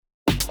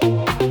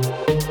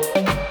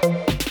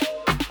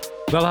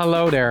Well,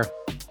 hello there,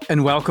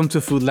 and welcome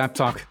to Food Lab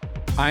Talk.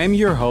 I am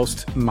your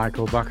host,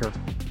 Michael Bakker.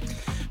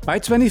 By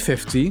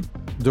 2050,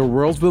 the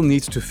world will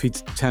need to feed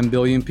 10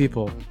 billion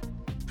people.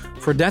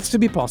 For that to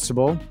be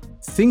possible,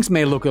 things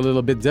may look a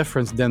little bit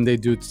different than they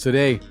do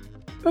today,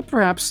 but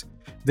perhaps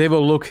they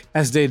will look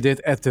as they did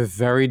at the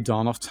very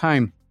dawn of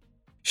time.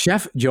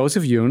 Chef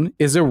Joseph Yoon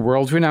is a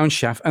world-renowned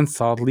chef and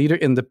thought leader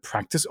in the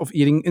practice of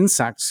eating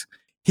insects.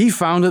 He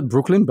founded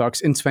Brooklyn Bugs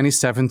in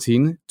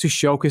 2017 to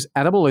showcase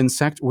edible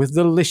insect with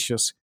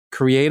delicious,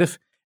 creative,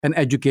 and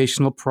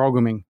educational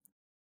programming.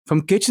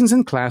 From kitchens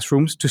and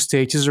classrooms to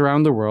stages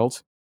around the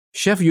world,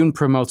 Chef Yoon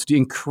promotes the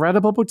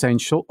incredible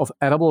potential of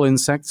edible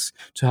insects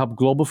to help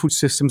global food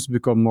systems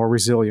become more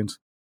resilient.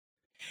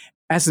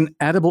 As an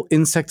edible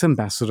insect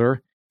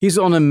ambassador, he's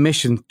on a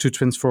mission to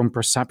transform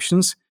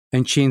perceptions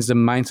and change the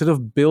mindset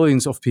of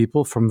billions of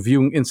people from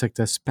viewing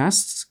insects as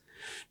pests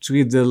to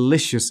a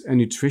delicious and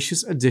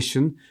nutritious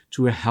addition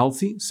to a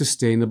healthy,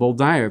 sustainable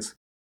diet.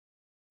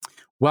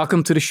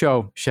 Welcome to the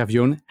show, Chef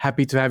Yoon.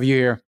 Happy to have you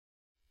here.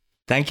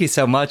 Thank you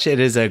so much. It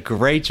is a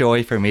great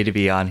joy for me to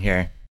be on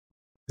here.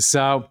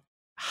 So,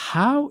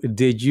 how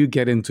did you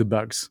get into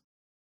bugs?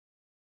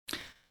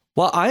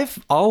 Well,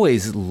 I've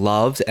always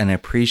loved and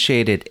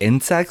appreciated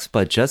insects,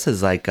 but just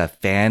as like a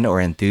fan or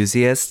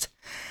enthusiast.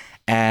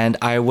 And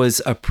I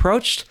was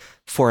approached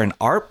for an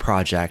art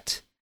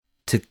project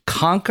to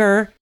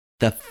conquer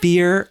the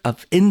fear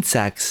of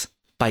insects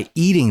by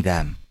eating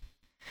them.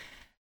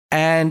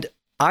 And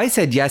I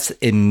said yes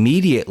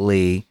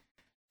immediately,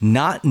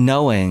 not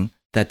knowing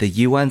that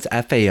the UN's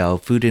FAO,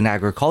 Food and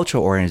Agriculture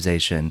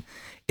Organization,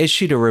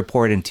 issued a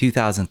report in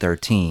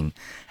 2013,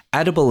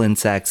 Edible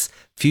Insects,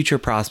 Future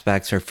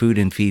Prospects for Food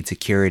and Feed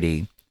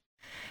Security.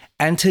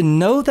 And to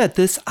know that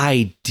this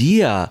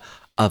idea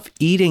of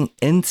eating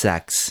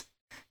insects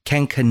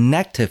can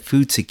connect to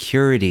food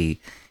security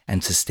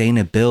and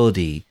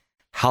sustainability,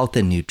 health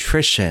and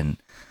nutrition,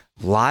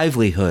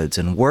 livelihoods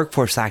and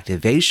workforce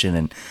activation,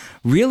 and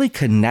really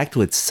connect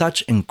with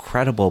such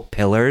incredible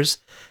pillars,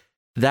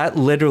 that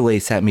literally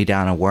set me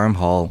down a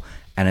wormhole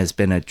and has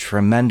been a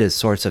tremendous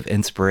source of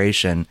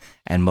inspiration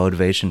and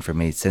motivation for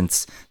me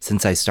since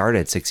I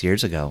started 6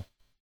 years ago.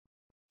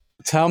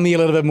 Tell me a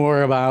little bit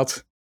more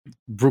about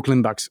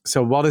Brooklyn Bugs.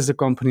 So what is the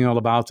company all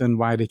about and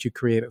why did you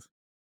create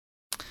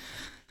it?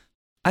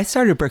 I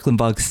started Brooklyn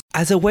Bugs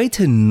as a way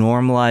to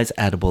normalize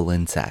edible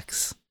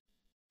insects.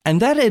 And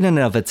that in and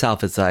of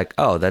itself is like,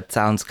 oh, that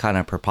sounds kind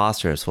of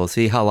preposterous. We'll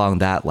see how long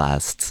that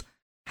lasts.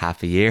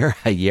 Half a year,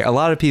 a year. A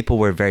lot of people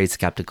were very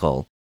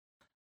skeptical.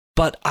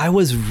 But I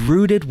was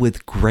rooted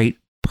with great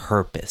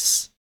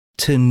purpose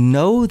to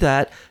know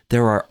that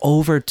there are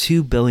over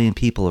 2 billion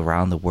people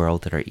around the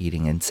world that are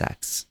eating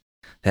insects,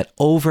 that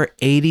over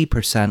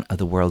 80% of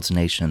the world's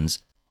nations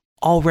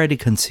already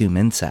consume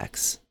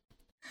insects.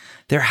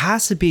 There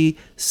has to be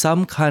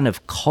some kind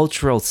of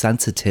cultural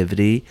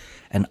sensitivity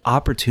and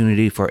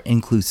opportunity for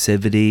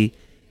inclusivity,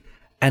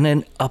 and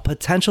then a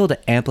potential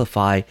to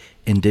amplify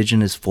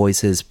indigenous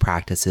voices,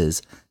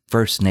 practices,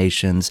 First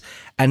Nations,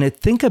 and to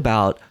think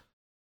about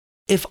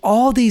if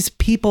all these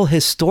people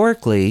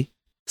historically,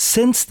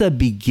 since the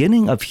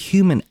beginning of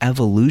human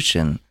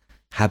evolution,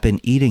 have been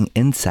eating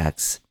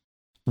insects,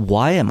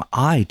 why am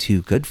I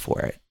too good for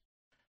it?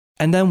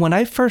 And then when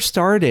I first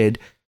started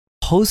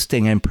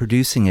hosting and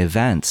producing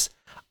events,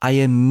 I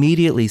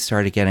immediately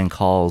started getting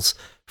calls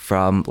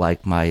from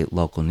like my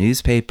local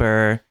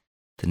newspaper,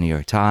 the New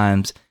York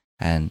Times,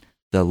 and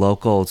the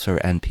local sort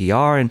of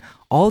NPR, and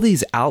all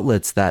these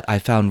outlets that I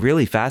found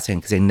really fascinating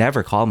because they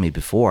never called me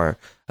before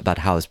about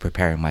how I was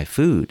preparing my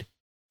food.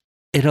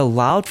 It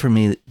allowed for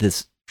me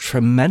this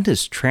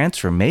tremendous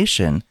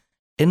transformation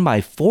in my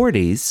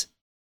 40s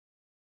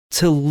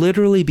to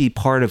literally be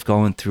part of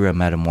going through a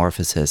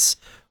metamorphosis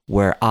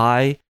where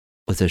I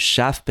was a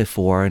chef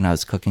before and I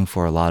was cooking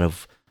for a lot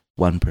of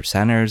one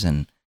percenters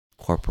and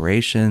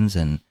corporations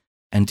and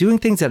doing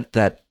things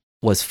that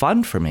was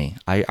fun for me.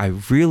 I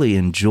really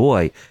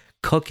enjoy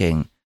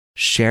cooking,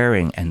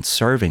 sharing, and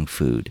serving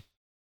food.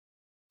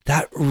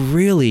 That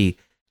really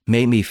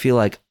made me feel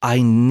like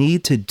I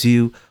need to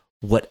do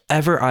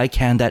whatever I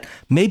can that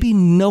maybe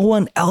no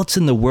one else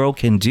in the world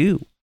can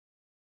do.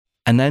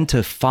 And then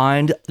to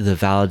find the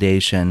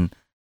validation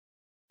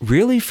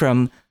really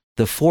from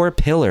the 4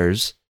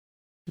 pillars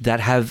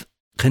that have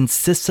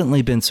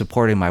consistently been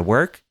supporting my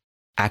work: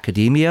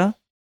 academia,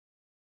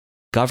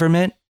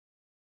 government,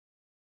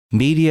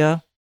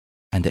 media,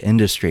 and the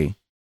industry.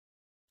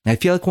 And I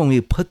feel like when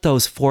we put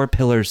those 4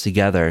 pillars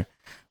together,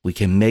 we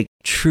can make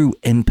true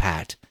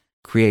impact,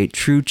 create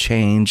true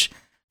change.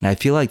 And I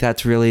feel like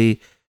that's really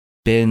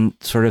been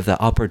sort of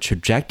the upward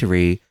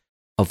trajectory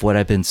of what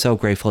I've been so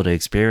grateful to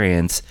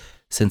experience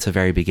since the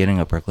very beginning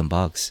of Brooklyn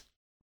Bugs.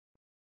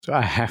 So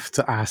I have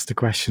to ask the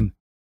question,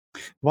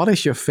 what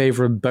is your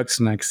favorite bug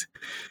snacks?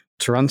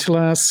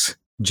 Tarantulas,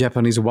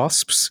 Japanese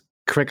wasps,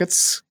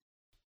 crickets?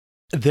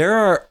 There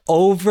are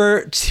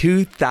over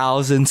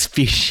 2,000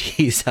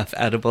 species of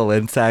edible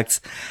insects,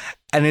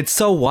 and it's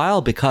so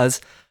wild because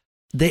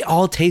they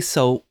all taste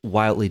so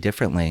wildly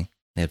differently.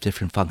 They have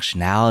different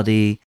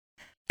functionality,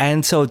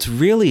 And so it's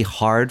really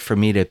hard for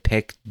me to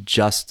pick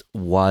just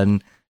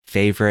one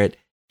favorite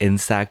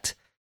insect.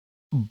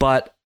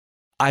 But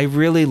I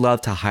really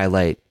love to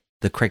highlight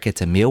the crickets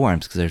and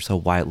mealworms because they're so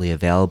widely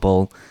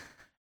available.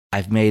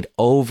 I've made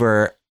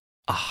over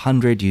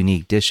 100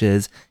 unique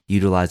dishes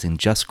utilizing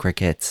just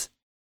crickets.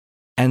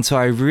 And so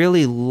I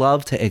really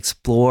love to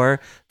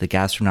explore the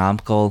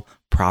gastronomical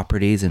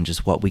properties and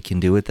just what we can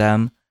do with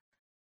them.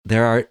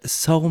 There are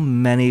so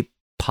many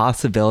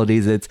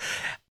possibilities.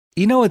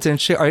 What's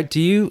interesting? Do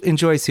you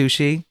enjoy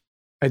sushi?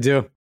 I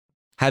do.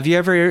 Have you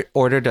ever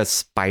ordered a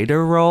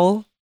spider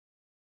roll?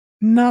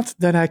 Not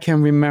that I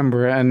can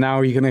remember. And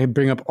now you're going to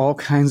bring up all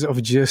kinds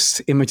of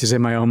just images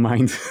in my own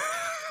mind.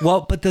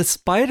 Well, but the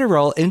spider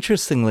roll,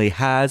 interestingly,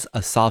 has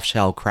a soft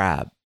shell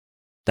crab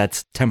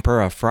that's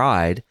tempura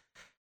fried.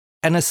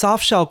 And a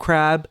soft shell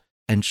crab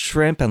and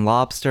shrimp and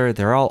lobster,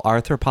 they're all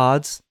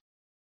arthropods,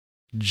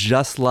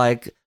 just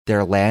like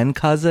their land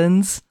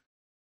cousins,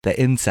 the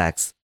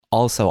insects,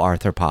 also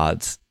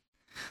arthropods.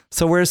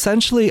 So we're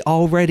essentially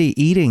already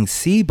eating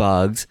sea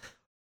bugs.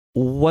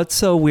 What's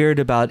so weird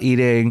about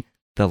eating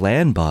the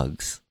land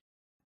bugs?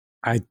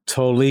 I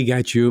totally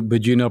get you,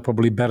 but you know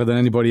probably better than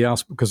anybody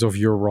else because of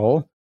your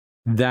role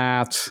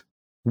that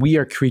we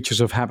are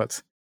creatures of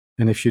habit.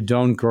 And if you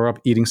don't grow up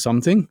eating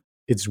something,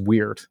 it's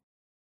weird.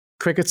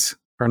 Crickets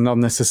are not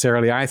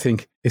necessarily, I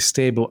think, is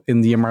stable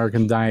in the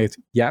American diet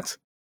yet,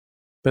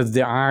 but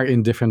they are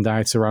in different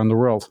diets around the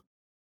world.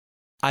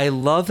 I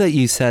love that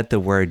you said the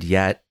word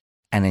yet,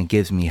 and it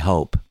gives me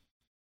hope.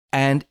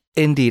 And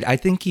indeed, I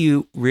think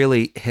you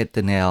really hit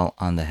the nail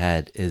on the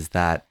head, is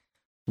that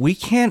we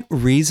can't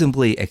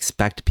reasonably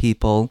expect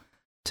people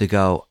to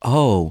go,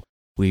 oh,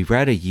 we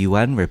read a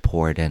UN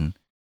report and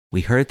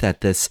we heard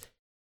that this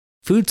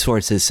food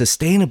source is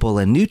sustainable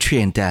and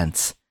nutrient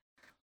dense.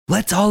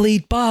 Let's all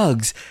eat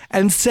bugs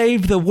and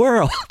save the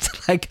world.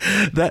 Like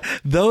that,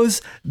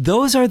 those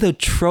are the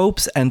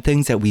tropes and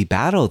things that we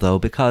battle, though,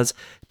 because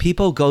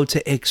people go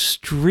to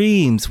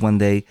extremes when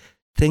they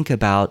think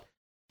about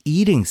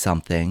eating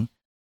something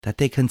that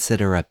they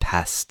consider a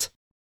pest.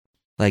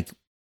 Like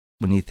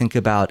when you think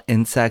about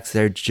insects,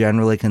 they're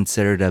generally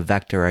considered a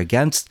vector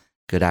against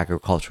good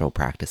agricultural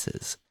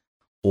practices,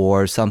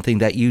 or something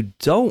that you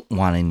don't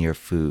want in your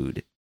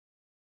food,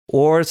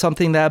 or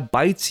something that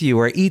bites you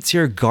or eats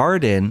your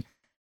garden.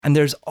 And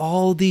there's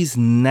all these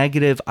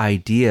negative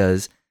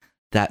ideas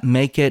that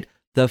make it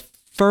the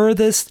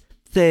furthest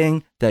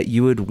thing that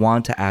you would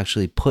want to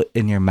actually put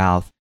in your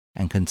mouth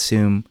and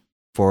consume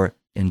for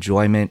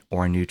enjoyment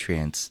or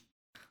nutrients.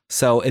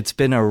 So it's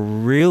been a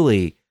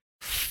really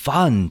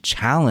fun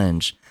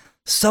challenge,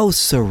 so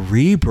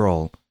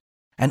cerebral,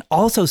 and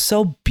also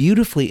so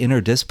beautifully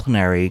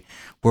interdisciplinary,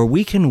 where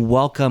we can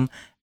welcome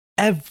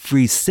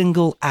every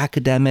single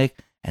academic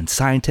and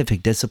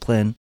scientific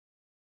discipline,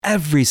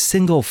 every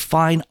single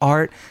fine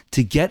art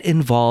to get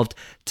involved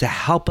to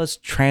help us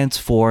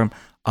transform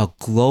a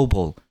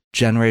global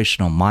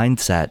generational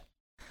mindset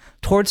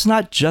towards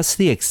not just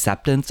the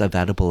acceptance of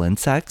edible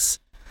insects,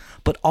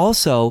 but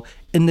also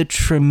in the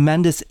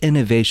tremendous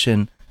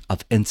innovation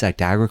of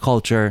insect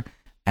agriculture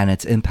and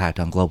its impact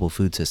on global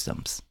food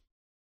systems.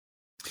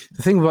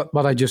 The thing about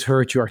what I just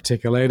heard you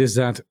articulate is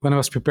that when I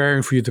was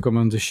preparing for you to come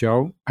on the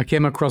show, I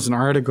came across an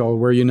article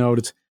where you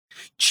noted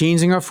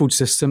changing our food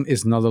system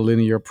is not a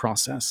linear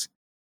process.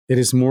 It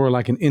is more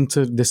like an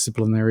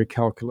interdisciplinary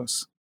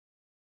calculus.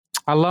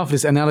 I love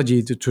this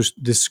analogy to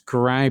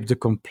describe the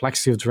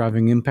complexity of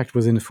driving impact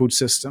within the food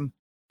system.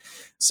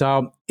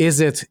 So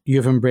is it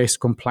you've embraced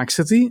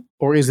complexity,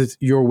 or is it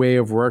your way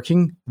of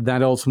working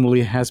that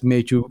ultimately has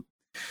made you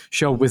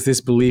show with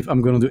this belief,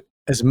 I'm going to do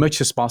as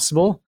much as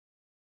possible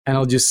and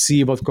I'll just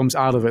see what comes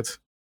out of it?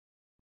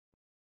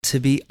 To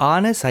be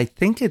honest, I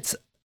think it's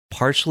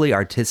partially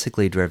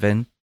artistically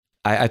driven.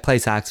 I play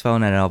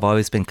saxophone and I've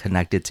always been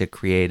connected to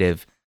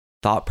creative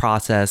thought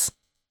process,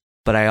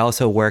 but I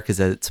also work as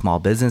a small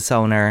business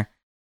owner.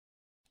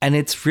 And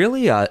it's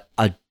really a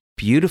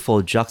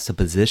beautiful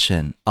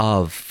juxtaposition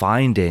of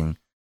finding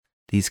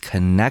these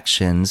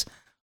connections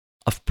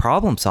of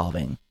problem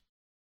solving.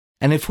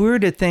 And if we were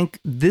to think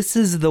this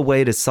is the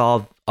way to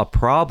solve a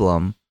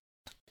problem,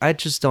 I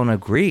just don't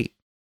agree.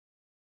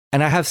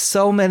 And I have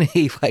so many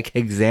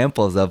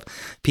examples of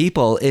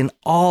people in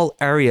all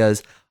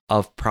areas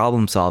of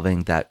problem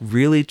solving that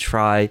really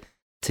try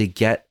to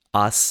get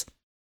us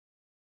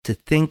to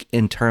think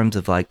in terms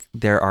of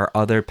there are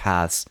other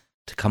paths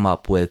to come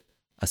up with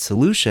a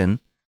solution,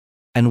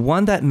 and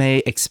one that may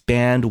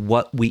expand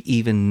what we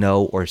even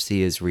know or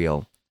see as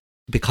real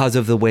because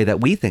of the way that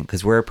we think,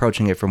 because we're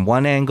approaching it from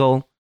one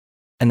angle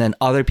and then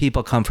other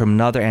people come from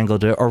another angle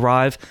to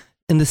arrive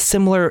in the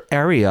similar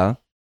area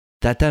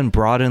that then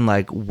broaden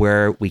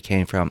where we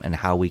came from and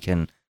how we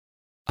can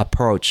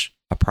approach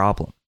a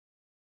problem.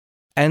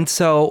 And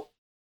so,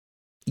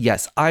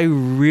 yes, I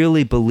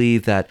really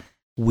believe that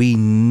we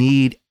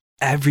need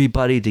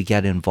everybody to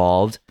get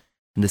involved.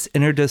 And this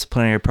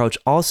interdisciplinary approach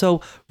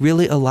also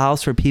really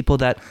allows for people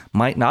that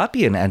might not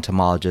be an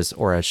entomologist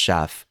or a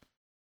chef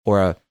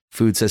or a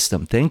food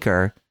system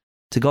thinker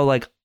to go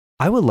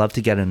I would love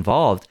to get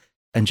involved.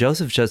 And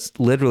Joseph just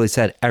literally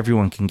said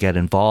everyone can get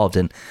involved.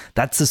 And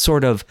that's the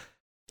sort of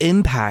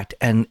impact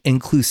and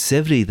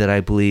inclusivity that I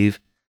believe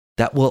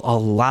that will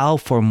allow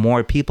for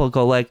more people to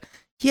go like,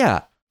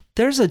 yeah,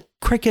 there's a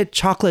cricket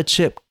chocolate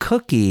chip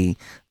cookie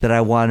that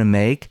I want to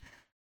make.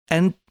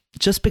 And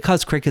just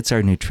because crickets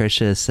are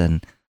nutritious,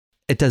 and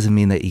it doesn't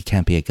mean that you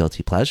can't be a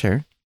guilty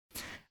pleasure.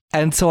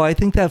 And so I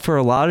think that for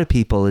a lot of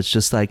people, it's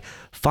just like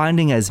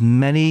finding as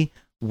many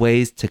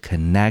ways to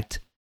connect,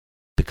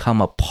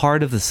 become a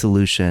part of the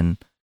solution,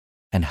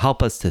 and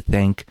help us to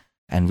think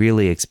and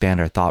really expand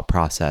our thought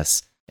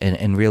process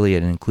in really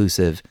an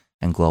inclusive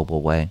and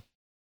global way.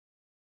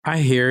 I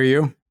hear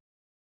you,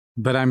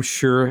 but I'm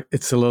sure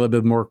it's a little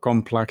bit more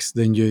complex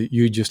than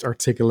you just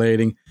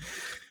articulating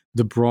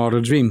the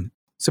broader dream.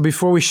 So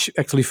before we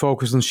actually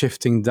focus on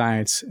shifting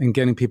diets and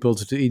getting people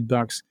to eat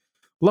bugs,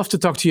 I'd love to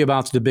talk to you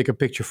about the bigger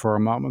picture for a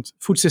moment,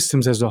 food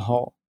systems as a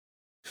whole.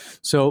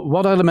 So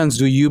what elements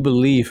do you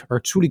believe are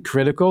truly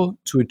critical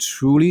to a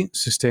truly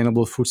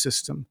sustainable food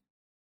system?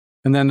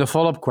 And then the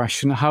follow-up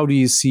question, how do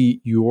you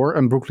see your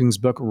and Brooklyn's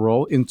Bug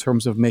role in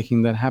terms of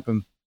making that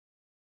happen?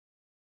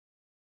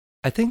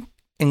 I think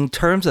in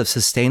terms of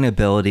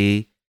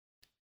sustainability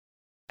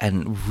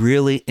and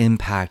really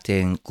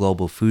impacting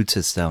global food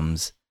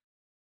systems,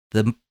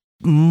 the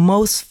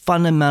most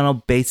fundamental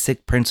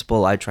basic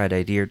principle I try to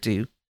adhere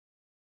to,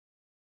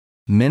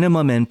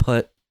 minimum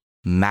input,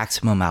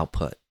 maximum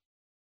output.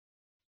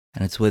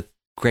 And it's with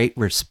great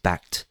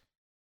respect,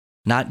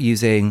 not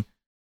using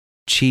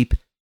cheap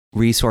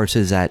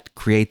resources that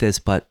create this,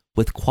 but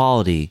with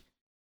quality.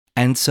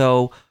 And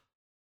so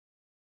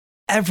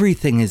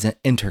everything is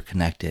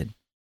interconnected.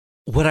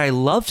 What I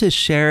love to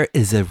share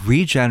is the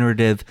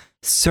regenerative,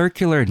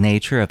 circular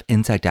nature of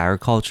insect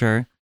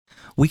agriculture.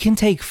 We can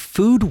take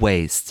food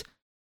waste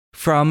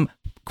from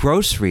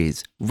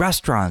groceries,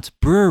 restaurants,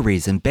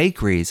 breweries, and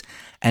bakeries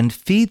and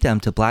feed them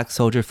to black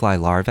soldier fly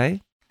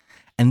larvae,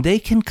 and they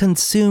can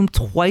consume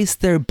twice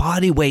their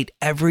body weight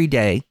every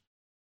day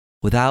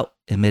without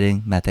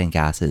emitting methane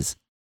gases,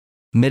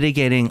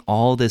 mitigating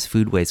all this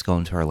food waste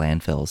going to our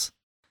landfills.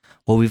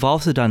 What we've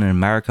also done in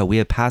America, we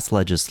have passed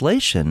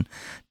legislation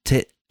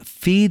to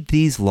feed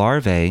these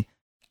larvae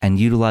and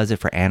utilize it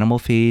for animal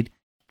feed,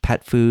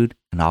 pet food,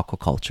 and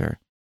aquaculture.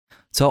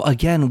 So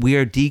again, we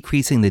are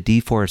decreasing the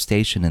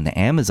deforestation in the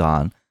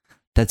Amazon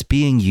that's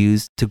being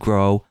used to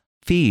grow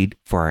feed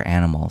for our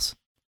animals.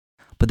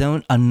 But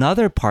then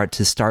another part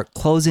to start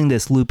closing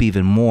this loop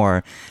even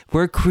more,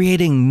 we're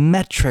creating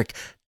metric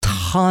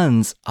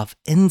tons of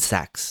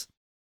insects.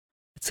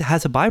 It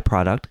has a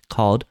byproduct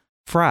called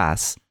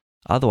frass,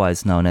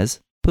 otherwise known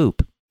as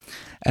poop.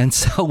 And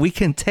so we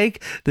can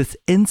take this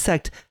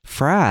insect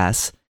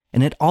frass,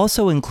 and it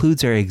also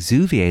includes their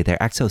exuviae, their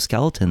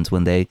exoskeletons,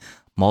 when they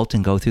molt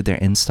and go through their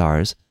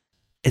instars.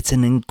 It's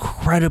an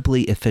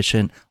incredibly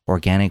efficient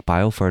organic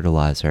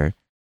biofertilizer,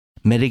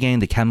 mitigating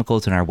the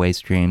chemicals in our waste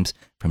streams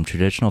from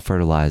traditional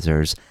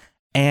fertilizers.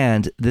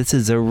 And this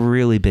is a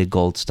really big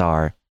gold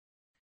star.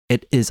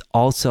 It is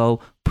also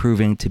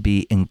proving to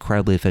be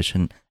incredibly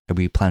efficient at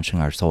replenishing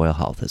our soil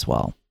health as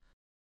well.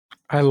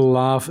 I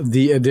love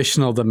the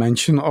additional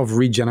dimension of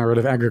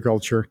regenerative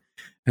agriculture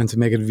and to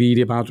make it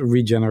really about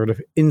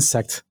regenerative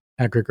insect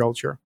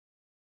agriculture.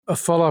 A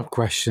follow-up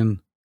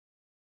question.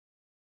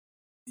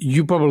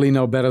 You probably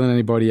know better than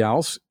anybody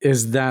else,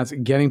 is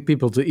that getting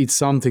people to eat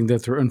something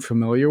that they're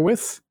unfamiliar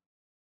with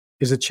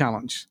is a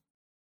challenge.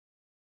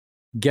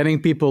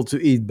 Getting people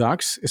to eat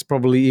bugs is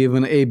probably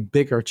even a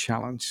bigger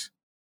challenge.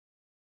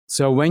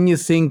 So when you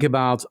think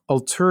about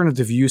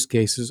alternative use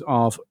cases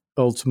of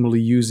ultimately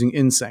using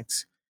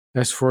insects,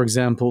 as for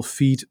example,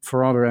 feed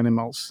for other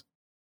animals,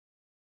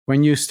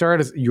 when you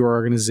started your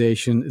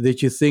organization,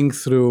 did you think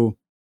through,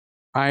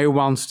 I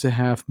want to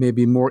have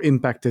maybe more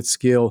impact at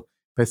scale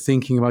by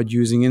thinking about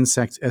using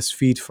insects as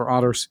feed for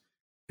others,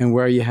 and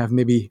where you have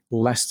maybe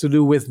less to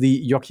do with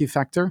the yucky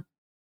factor,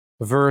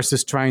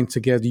 versus trying to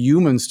get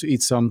humans to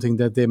eat something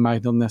that they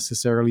might not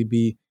necessarily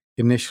be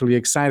initially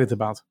excited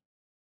about?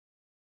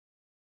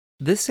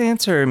 This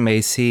answer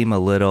may seem a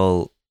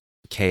little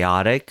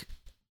chaotic,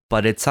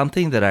 but it's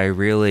something that I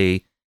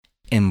really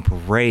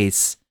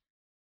embrace,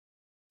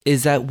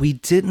 is that we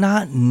did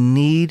not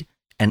need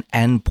an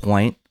end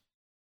point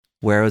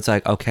where it's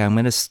like, okay, I'm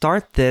going to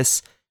start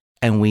this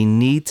and we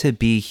need to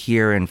be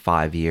here in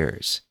 5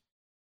 years.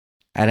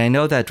 And I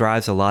know that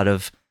drives a lot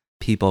of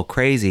people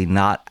crazy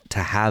not to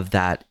have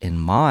that in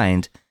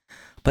mind,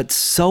 but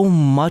so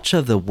much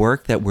of the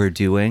work that we're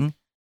doing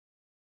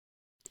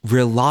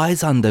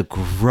relies on the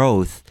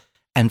growth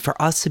and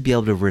for us to be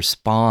able to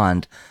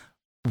respond,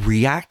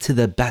 react to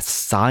the best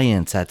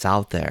science that's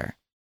out there,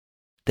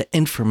 the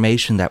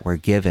information that we're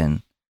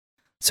given.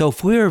 So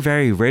if we were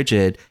very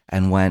rigid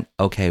and went,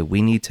 okay,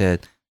 we need to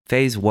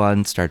phase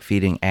 1, start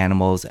feeding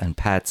animals and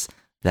pets,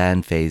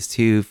 then phase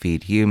 2,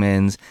 feed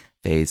humans,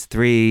 phase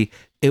 3,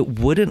 it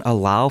wouldn't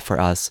allow for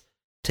us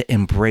to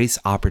embrace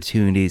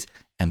opportunities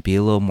and be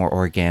a little more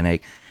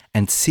organic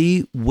and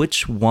see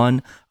which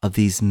one of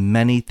these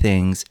many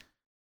things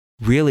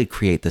really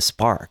create the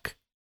spark.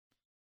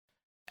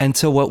 And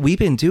so what we've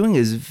been doing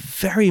is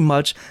very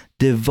much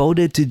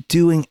devoted to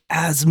doing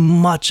as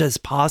much as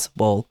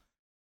possible,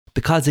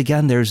 because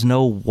again, there's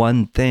no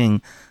one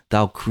thing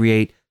that'll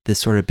create this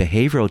sort of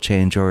behavioral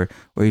change or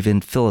even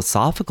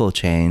philosophical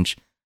change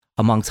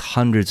amongst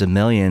hundreds of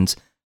millions,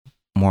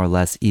 more or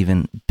less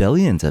even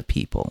billions of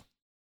people.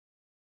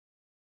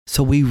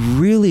 So we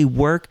really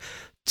work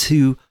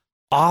to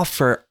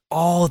offer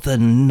all the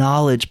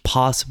knowledge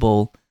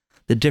possible,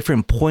 the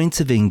different points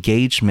of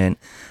engagement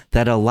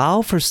that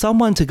allow for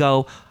someone to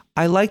go,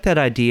 I like that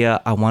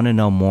idea. I want to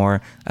know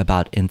more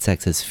about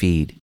insects as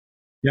feed.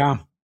 Yeah.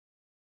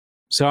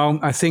 So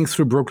I think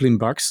through Brooklyn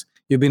Bugs,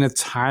 you've been a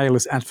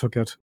tireless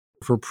advocate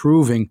for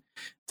proving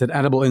that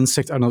edible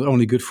insects are not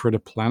only good for the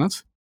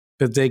planet,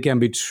 but they can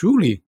be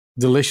truly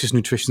delicious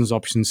nutrition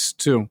options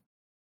too.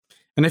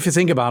 And if you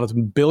think about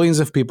it, billions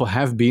of people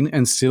have been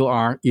and still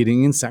are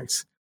eating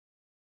insects,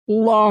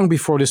 long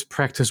before this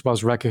practice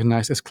was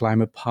recognized as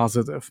climate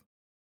positive.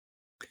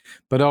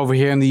 But over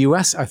here in the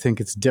US, I think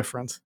it's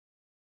different.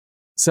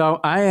 So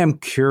I am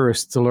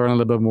curious to learn a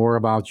little bit more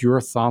about your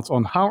thoughts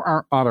on how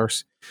are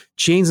others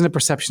changing the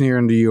perception here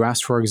in the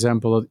US, for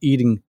example, that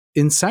eating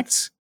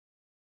insects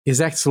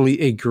is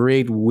actually a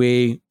great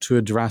way to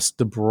address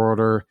the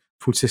broader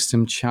food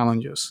system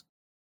challenges.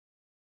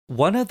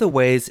 One of the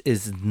ways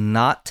is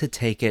not to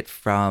take it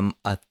from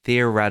a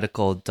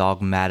theoretical,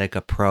 dogmatic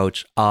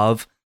approach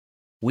of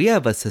we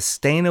have a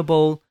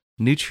sustainable,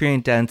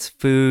 nutrient-dense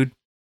food.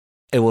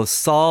 It will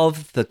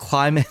solve the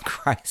climate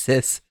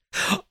crisis.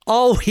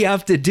 All we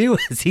have to do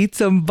is eat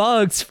some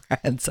bugs,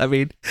 friends. I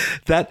mean,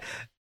 that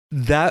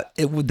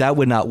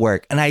would not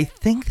work. And I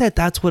think that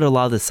that's what a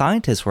lot of the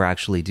scientists were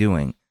actually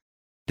doing.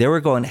 They were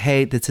going,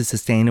 hey, this is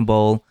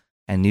sustainable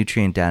and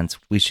nutrient-dense.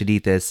 We should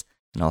eat this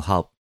and it'll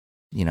help,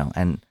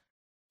 and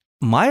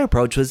my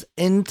approach was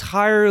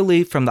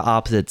entirely from the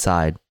opposite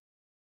side.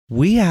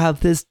 We have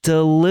this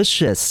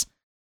delicious,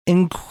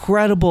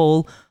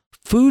 incredible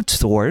food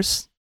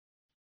source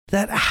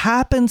that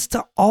happens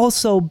to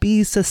also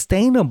be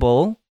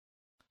sustainable,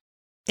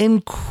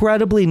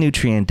 incredibly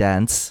nutrient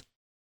dense,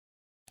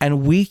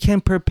 and we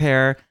can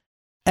prepare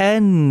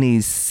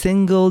any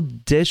single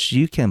dish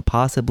you can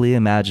possibly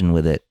imagine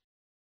with it.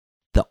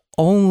 The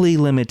only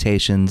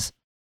limitations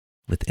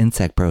with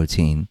insect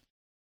protein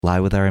lie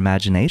with our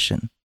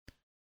imagination.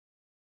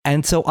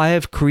 And so I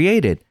have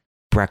created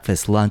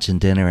breakfast, lunch,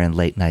 and dinner and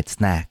late night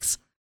snacks,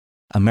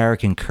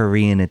 American,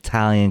 Korean,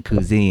 Italian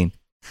cuisine,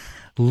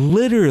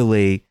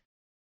 literally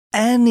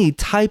any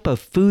type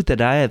of food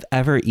that I have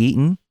ever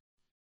eaten,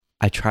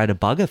 I try to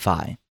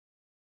bugify.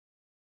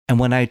 And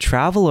when I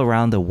travel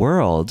around the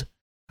world,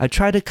 I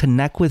try to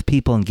connect with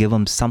people and give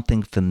them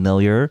something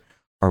familiar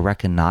or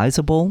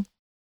recognizable.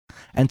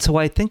 And so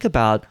I think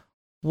about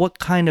what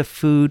kind of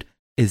food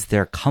is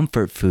their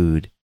comfort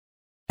food,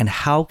 and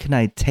how can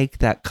I take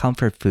that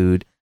comfort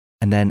food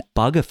and then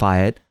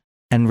bugify it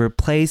and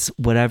replace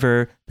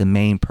whatever the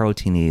main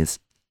protein is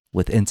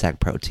with insect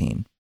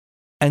protein.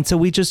 And so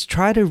we just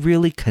try to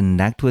really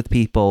connect with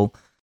people.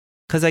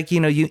 Because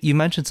you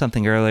mentioned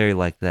something earlier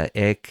like the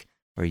ick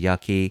or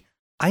yucky.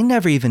 I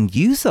never even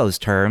use those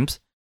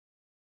terms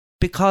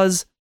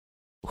because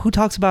who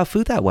talks about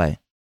food that way?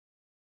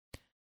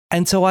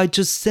 And so I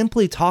just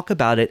simply talk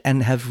about it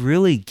and have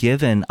really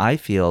given, I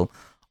feel,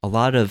 a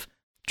lot of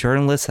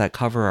journalists that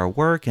cover our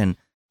work and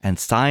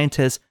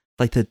scientists,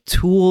 like the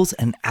tools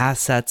and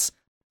assets,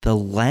 the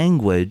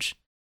language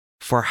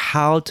for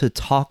how to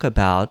talk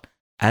about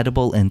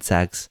edible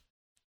insects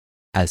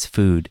as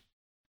food.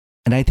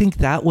 And I think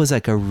that was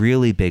like a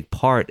really big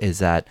part, is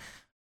that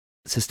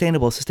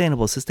sustainable,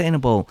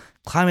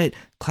 climate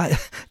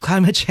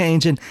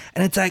change. And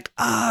it's like,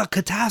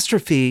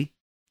 catastrophe.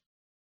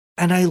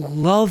 And I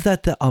love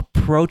that the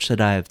approach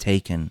that I have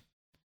taken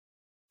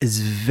is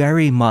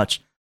very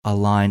much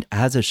aligned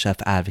as a chef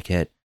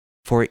advocate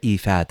for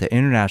IFAD, the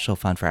International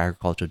Fund for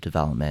Agricultural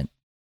Development,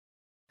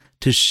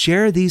 to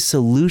share these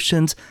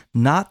solutions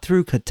not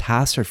through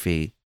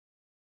catastrophe,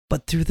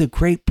 but through the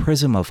great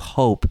prism of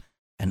hope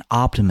and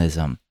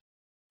optimism,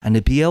 and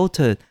to be able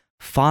to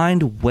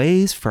find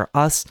ways for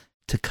us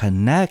to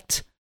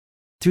connect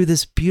through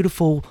this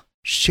beautiful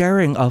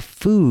sharing of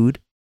food.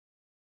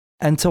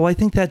 And so I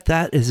think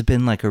that has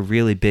been like a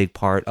really big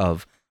part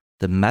of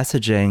the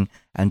messaging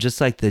and just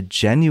like the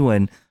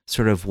genuine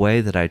sort of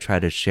way that I try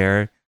to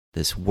share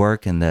this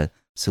work and the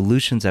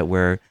solutions that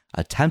we're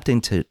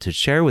attempting to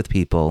share with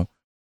people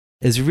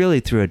is really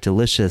through a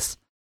delicious,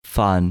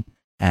 fun,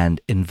 and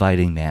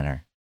inviting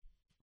manner.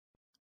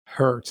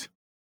 Heard.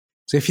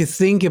 So if you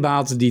think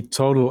about the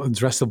total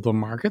addressable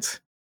market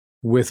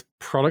with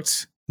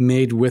products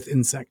made with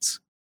insects,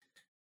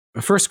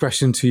 my first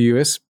question to you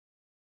is,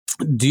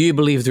 do you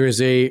believe there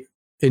is a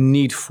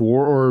need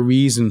for or a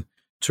reason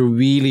to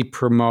really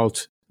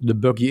promote the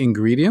buggy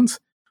ingredient?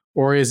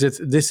 Or is it,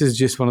 this is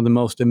just one of the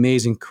most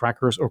amazing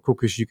crackers or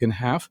cookies you can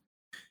have?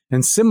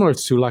 And similar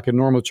to like a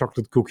normal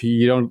chocolate cookie,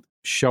 you don't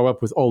show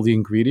up with all the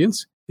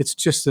ingredients. It's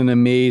just an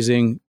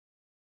amazing,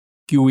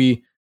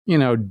 gooey,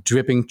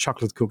 dripping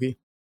chocolate cookie.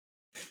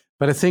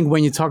 But I think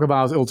when you talk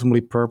about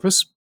ultimately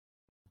purpose,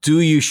 do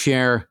you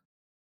share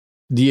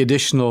the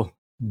additional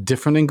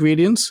different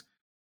ingredients,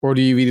 or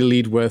do you really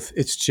lead with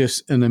it's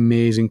just an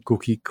amazing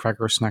cookie,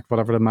 cracker, snack,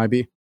 whatever that might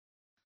be?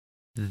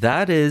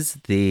 That is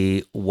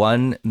the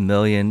 $1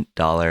 million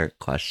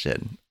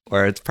question,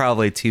 or it's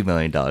probably $2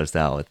 million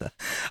now with it.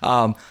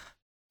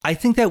 I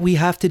think that we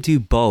have to do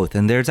both.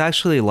 And there's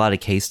actually a lot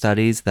of case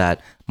studies that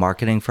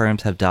marketing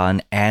firms have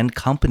done and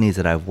companies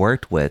that I've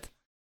worked with.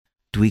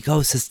 Do we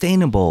go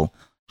sustainable,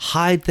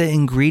 hide the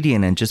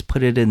ingredient and just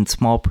put it in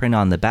small print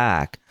on the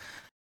back?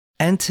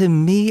 And to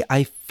me,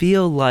 I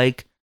feel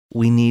like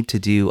we need to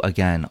do,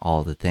 again,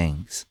 all the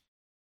things.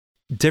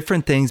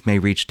 Different things may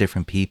reach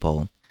different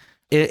people.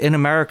 In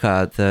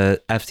America,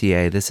 the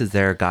FDA, this is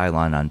their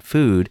guideline on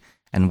food.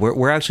 And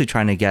we're actually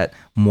trying to get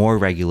more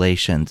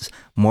regulations,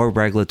 more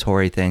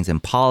regulatory things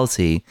and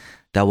policy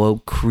that will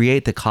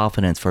create the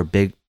confidence for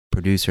big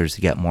producers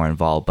to get more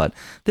involved. But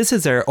this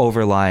is their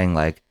overlying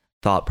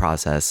thought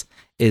process,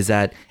 is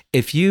that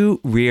if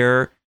you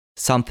rear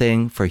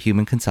something for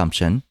human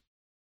consumption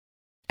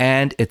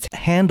and it's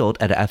handled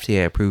at an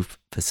FDA approved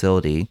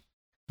facility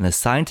and the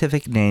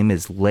scientific name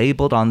is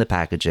labeled on the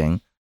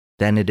packaging,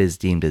 then it is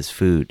deemed as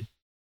food.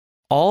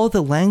 All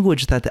the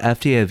language that the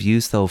FDA have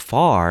used so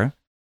far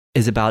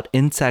is about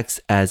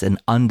insects as an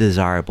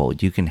undesirable.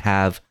 You can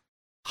have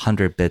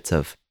 100 bits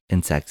of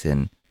insects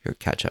in your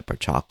ketchup or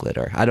chocolate,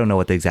 or I don't know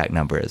what the exact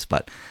number is,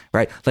 but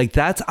right,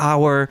 that's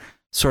our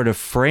sort of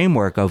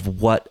framework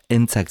of what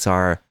insects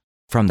are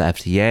from the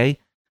FDA.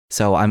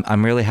 So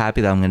I'm really happy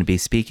that I'm going to be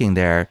speaking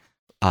there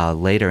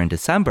later in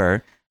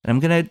December, and I'm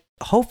going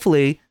to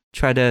hopefully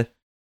try to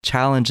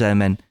challenge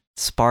them and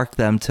spark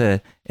them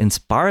to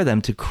inspire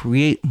them to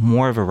create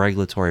more of a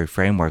regulatory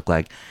framework.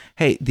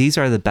 Hey, these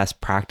are the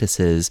best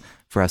practices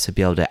for us to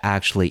be able to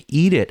actually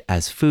eat it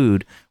as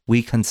food.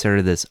 We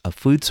consider this a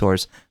food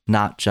source,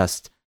 not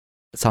just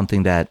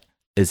something that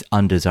is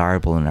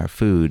undesirable in our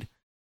food.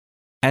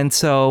 And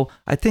so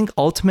I think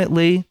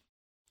ultimately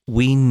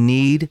we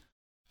need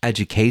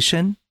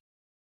education.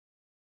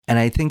 And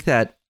I think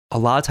that a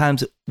lot of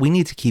times we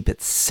need to keep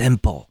it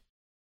simple.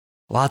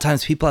 A lot of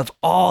times people have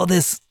all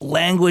this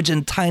language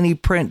and tiny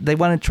print. They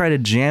want to try to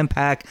jam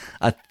pack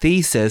a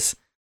thesis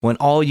when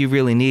all you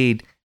really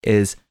need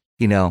is,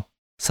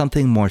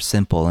 something more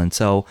simple. And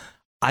so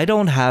I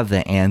don't have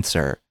the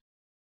answer.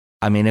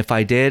 I mean, if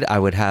I did, I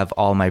would have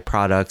all my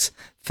products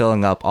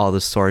filling up all the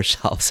store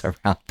shelves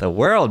around the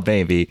world,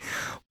 maybe.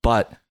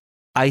 But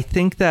I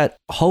think that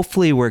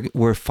hopefully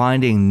we're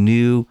finding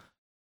new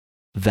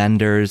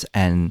vendors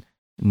and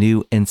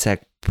new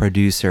insect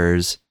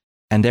producers,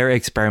 and they're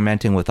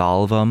experimenting with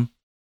all of them.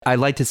 I'd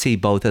like to see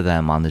both of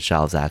them on the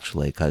shelves,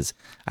 actually, because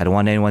I don't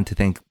want anyone to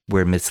think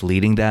we're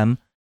misleading them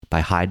by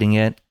hiding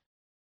it.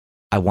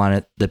 I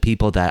want the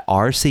people that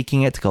are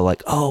seeking it to go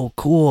oh,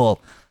 cool,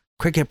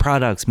 cricket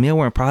products,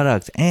 mealworm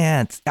products,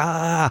 ants,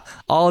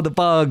 all the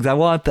bugs, I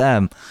want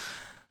them.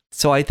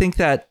 So I think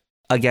that,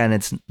 again,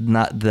 it's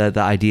not the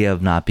idea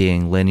of not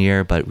being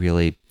linear, but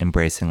really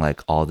embracing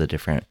all the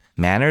different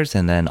manners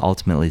and then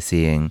ultimately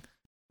seeing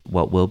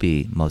what will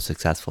be most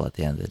successful at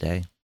the end of the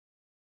day.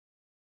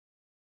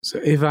 So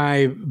if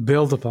I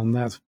build upon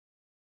that,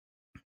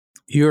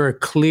 you're a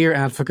clear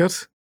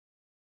advocate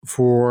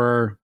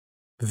for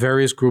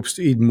various groups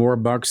to eat more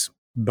bugs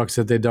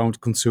that they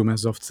don't consume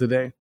as of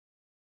today.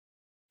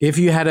 If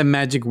you had a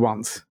magic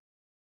wand,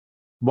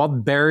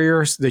 what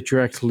barriers that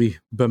you're actually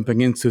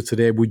bumping into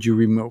today would you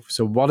remove?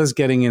 So what is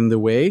getting in the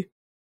way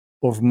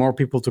of more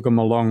people to come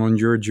along on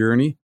your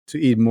journey to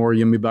eat more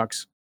yummy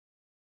bugs?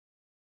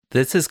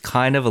 This is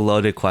kind of a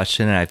loaded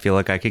question, and I feel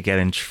like I could get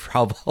in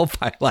trouble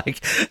by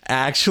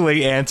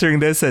actually answering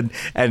this and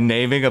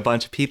naming a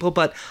bunch of people.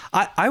 But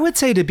I would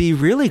say, to be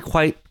really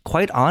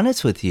quite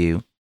honest with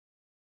you,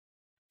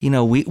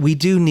 we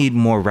do need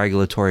more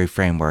regulatory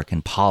framework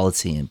and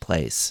policy in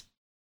place.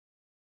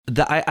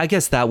 I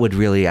guess that would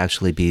really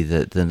actually be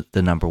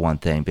the number one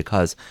thing,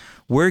 because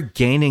we're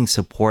gaining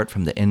support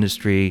from the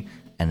industry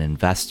and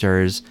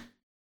investors,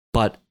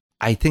 but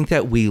I think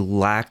that we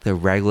lack the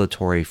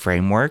regulatory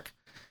framework.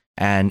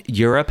 And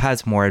Europe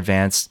has more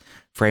advanced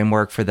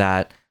framework for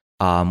that.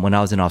 When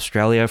I was in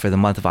Australia for the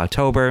month of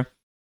October,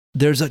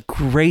 there's a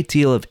great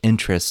deal of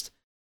interest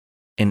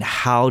in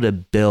how to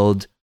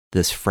build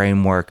this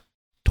framework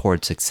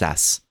towards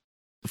success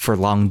for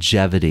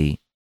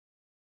longevity.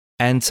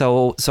 And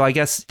so I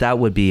guess that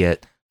would be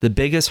it. The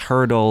biggest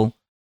hurdle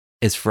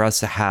is for us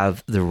to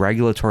have the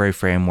regulatory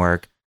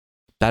framework,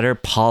 better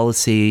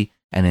policy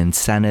and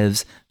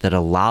incentives that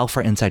allow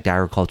for insect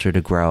agriculture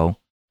to grow.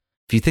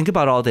 If you think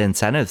about all the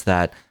incentives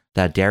that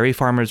dairy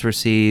farmers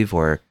receive,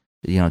 or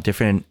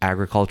different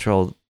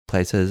agricultural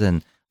places,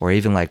 and or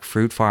even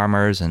fruit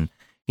farmers, and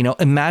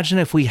imagine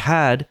if we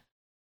had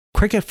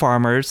cricket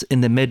farmers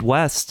in the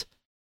Midwest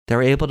that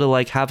were able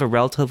to have a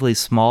relatively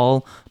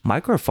small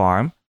micro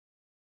farm,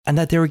 and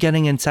that they were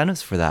getting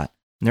incentives for that,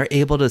 and they're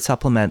able to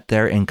supplement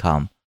their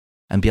income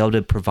and be able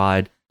to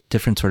provide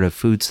different sort of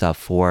food stuff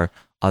for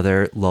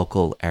other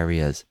local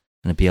areas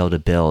and to be able to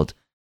build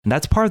And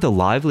that's part of the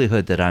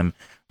livelihood that I'm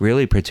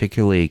really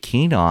particularly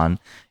keen on,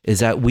 is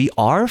that we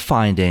are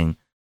finding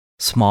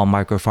small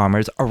micro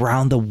farmers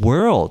around the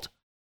world,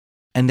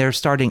 and they're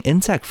starting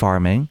insect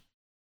farming,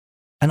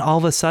 and all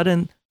of a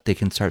sudden they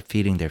can start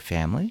feeding their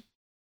family.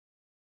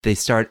 They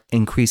start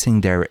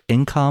increasing their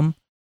income.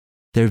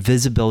 Their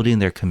visibility in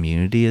their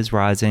community is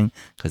rising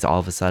because all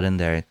of a sudden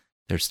they're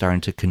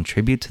starting to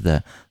contribute to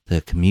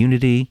the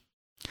community.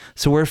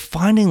 So we're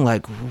finding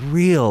like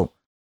real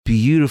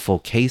beautiful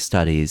case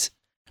studies.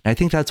 And I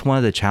think that's one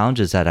of the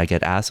challenges that I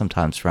get asked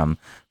sometimes from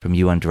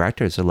UN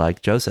directors are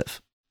like,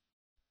 Joseph,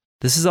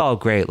 this is all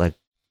great, like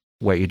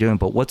what you're doing,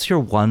 but what's your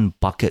one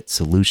bucket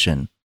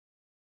solution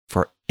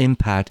for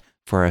impact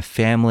for a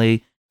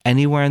family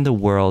anywhere in the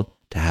world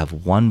to have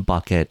one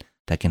bucket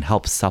that can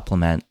help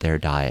supplement their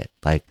diet?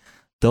 Like,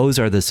 those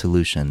are the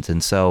solutions.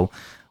 And so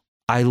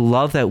I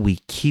love that we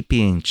keep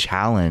being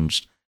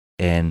challenged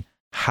in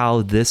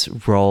how this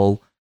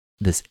role,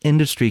 this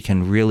industry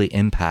can really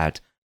impact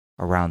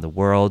around the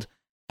world.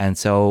 And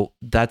so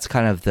that's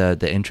kind of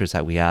the interest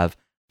that we have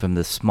from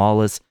the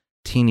smallest,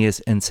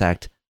 teeniest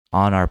insect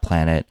on our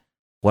planet.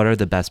 What are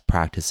the best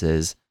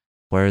practices?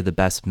 What are the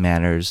best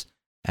manners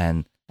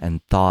and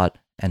thought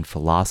and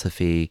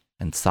philosophy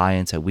and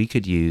science that we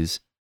could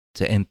use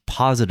to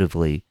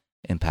positively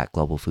impact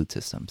global food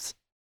systems?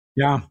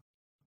 Yeah.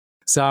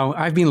 So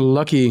I've been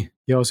lucky,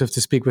 Joseph,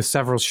 to speak with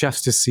several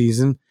chefs this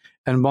season.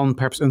 And one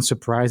perhaps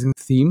unsurprising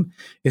theme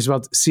is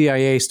what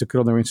CIA's, the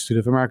Culinary Institute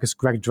of America's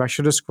Greg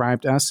Drescher,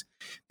 described as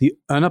the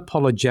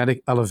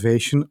unapologetic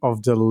elevation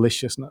of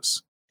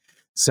deliciousness.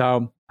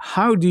 So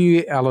how do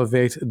you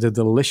elevate the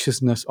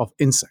deliciousness of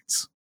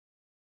insects?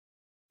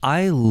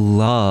 I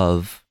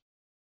love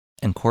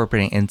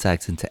incorporating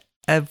insects into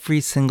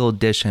every single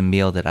dish and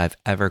meal that I've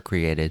ever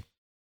created.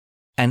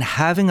 And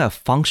having a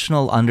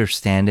functional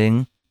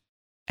understanding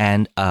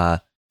and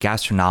a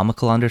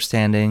gastronomical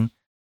understanding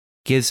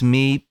gives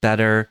me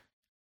better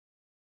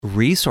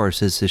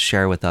resources to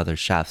share with other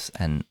chefs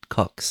and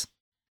cooks.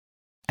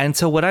 And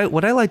so what I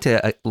like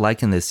to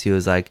liken this to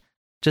is like,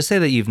 just say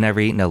that you've never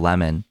eaten a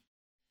lemon.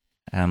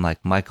 And I'm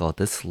like, Michael,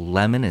 this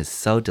lemon is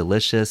so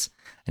delicious.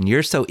 And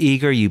you're so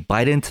eager, you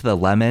bite into the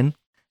lemon. And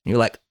you're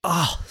like,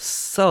 oh,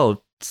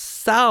 so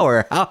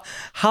sour.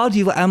 How do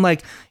you? I'm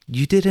like,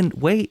 you didn't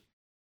wait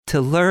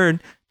to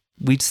learn.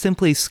 We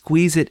simply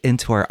squeeze it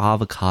into our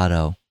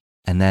avocado,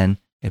 and then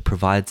it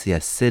provides the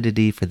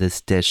acidity for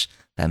this dish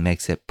that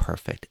makes it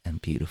perfect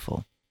and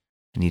beautiful.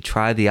 And you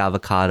try the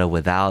avocado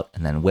without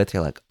and then with,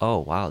 you're like, oh,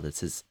 wow,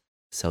 this is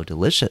so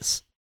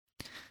delicious.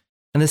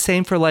 And the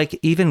same for like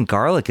even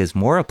garlic is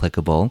more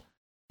applicable,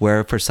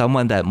 where for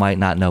someone that might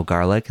not know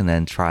garlic and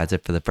then tries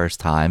it for the first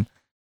time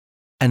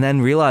and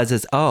then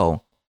realizes,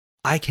 oh,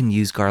 I can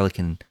use garlic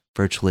in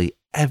virtually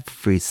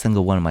every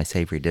single one of my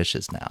savory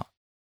dishes now.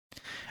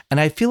 And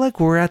I feel like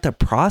we're at the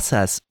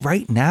process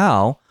right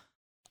now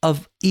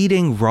of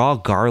eating raw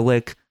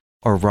garlic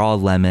or raw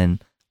lemon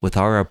with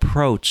our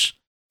approach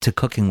to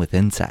cooking with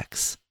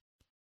insects.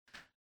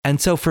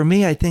 And so for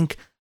me, I think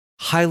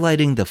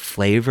highlighting the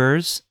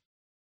flavors,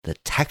 the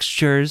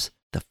textures,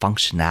 the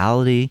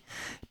functionality,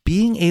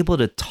 being able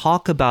to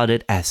talk about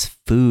it as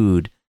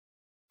food,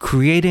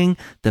 creating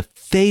the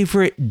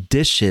favorite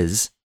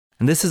dishes.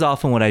 And this is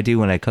often what I do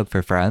when I cook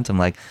for friends. I'm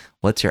like,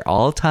 what's your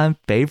all-time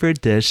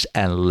favorite dish?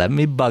 And let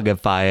me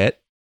bugify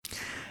it.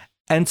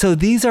 And so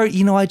these are,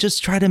 I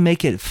just try to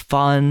make it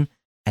fun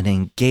and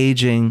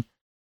engaging,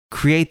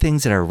 create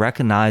things that are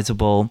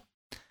recognizable.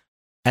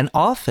 And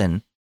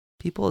often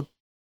people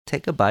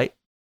take a bite.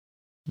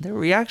 Their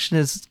reaction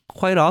is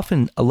quite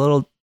often a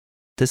little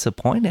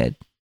disappointed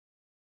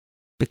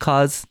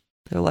because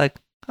they're like,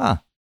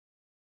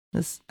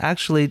 this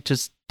actually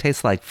just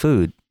tastes like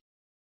food.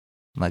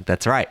 I'm like,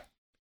 that's right.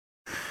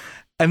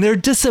 And their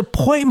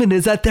disappointment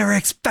is that they're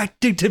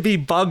expecting to be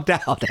bugged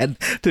out and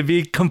to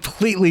be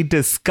completely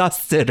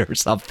disgusted or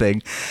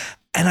something.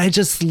 And I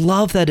just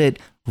love that it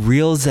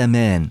reels them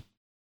in.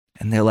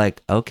 And they're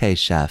like, okay,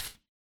 chef,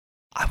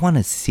 I want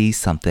to see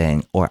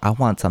something, or I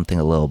want something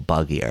a little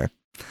buggier.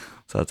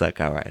 So it's like,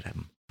 all right,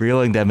 I'm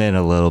reeling them in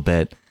a little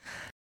bit.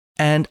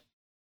 And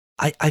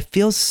I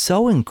feel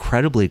so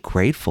incredibly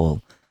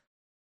grateful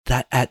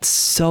that at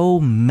so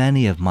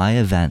many of my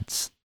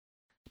events,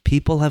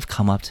 people have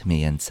come up to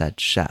me and said,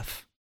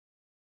 Chef,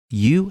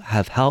 you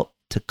have helped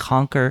to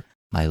conquer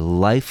my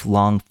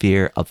lifelong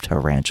fear of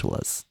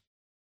tarantulas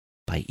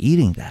by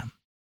eating them.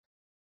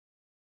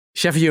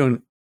 Chef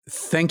Yoon,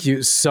 thank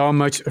you so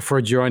much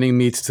for joining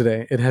me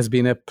today. It has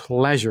been a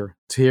pleasure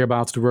to hear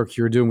about the work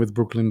you're doing with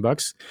Brooklyn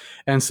Bugs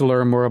and to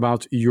learn more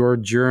about your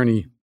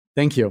journey.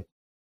 Thank you.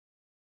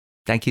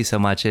 Thank you so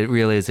much. It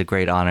really is a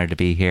great honor to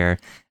be here.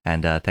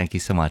 And thank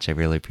you so much. I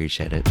really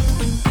appreciate it.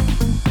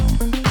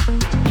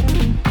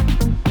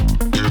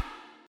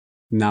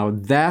 Now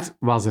that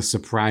was a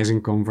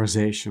surprising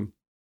conversation.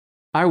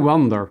 I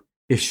wonder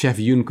if Chef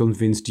Yoon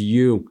convinced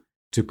you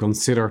to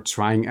consider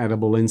trying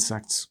edible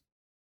insects.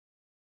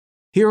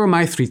 Here are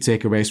my 3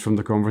 takeaways from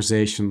the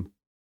conversation.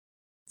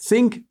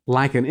 Think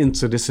like an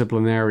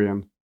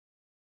interdisciplinarian.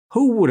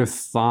 Who would have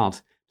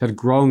thought that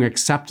growing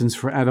acceptance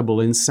for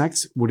edible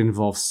insects would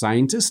involve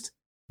scientists,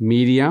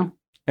 media,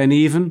 and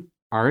even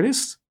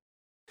artists?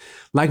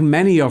 Like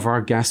many of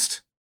our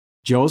guests,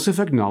 Joseph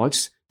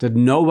acknowledged that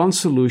no one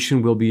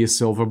solution will be a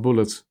silver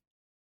bullet,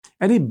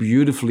 and he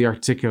beautifully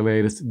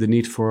articulated the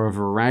need for a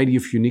variety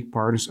of unique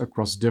partners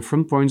across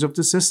different points of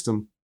the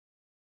system.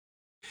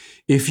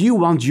 If you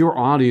want your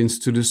audience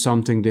to do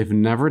something they've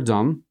never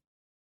done,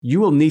 you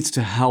will need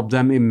to help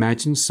them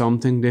imagine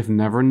something they've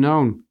never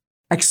known.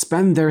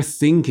 Expand their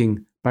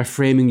thinking by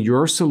framing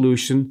your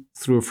solution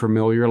through a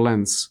familiar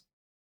lens.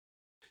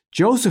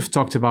 Joseph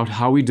talked about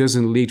how he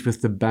doesn't lead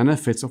with the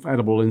benefits of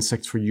edible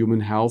insects for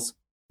human health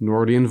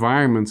nor the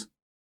environment.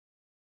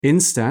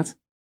 Instead,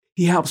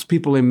 he helps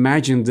people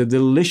imagine the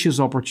delicious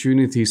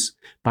opportunities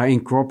by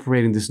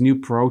incorporating this new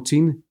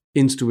protein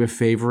into a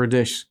favorite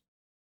dish.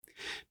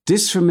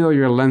 This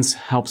familiar lens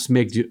helps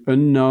make the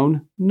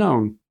unknown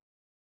known.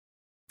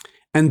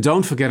 And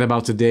don't forget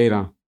about the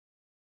data.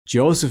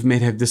 Joseph may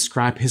have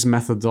described his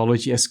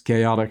methodology as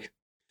chaotic,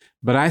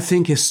 but I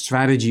think his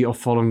strategy of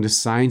following the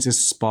science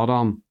is spot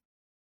on.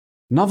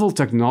 Novel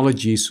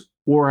technologies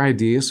or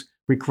ideas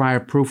require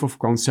proof of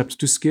concept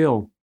to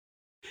scale.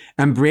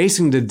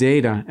 Embracing the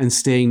data and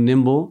staying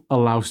nimble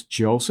allows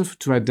Joseph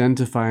to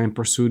identify and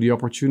pursue the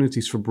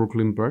opportunities for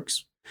Brooklyn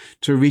bugs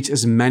to reach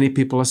as many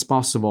people as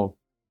possible.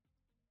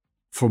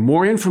 For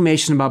more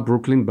information about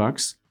Brooklyn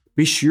bugs,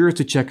 be sure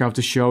to check out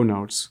the show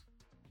notes.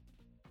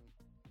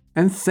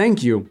 And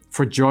thank you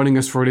for joining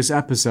us for this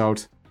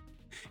episode.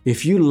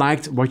 If you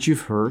liked what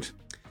you've heard,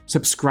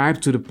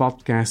 subscribe to the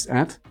podcast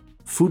at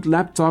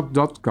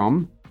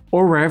foodlabtalk.com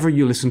or wherever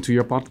you listen to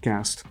your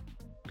podcast.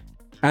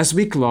 As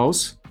we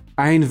close,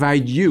 I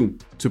invite you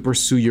to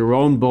pursue your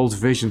own bold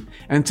vision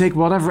and take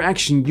whatever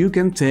action you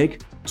can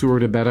take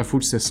toward a better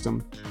food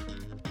system.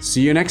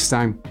 See you next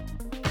time.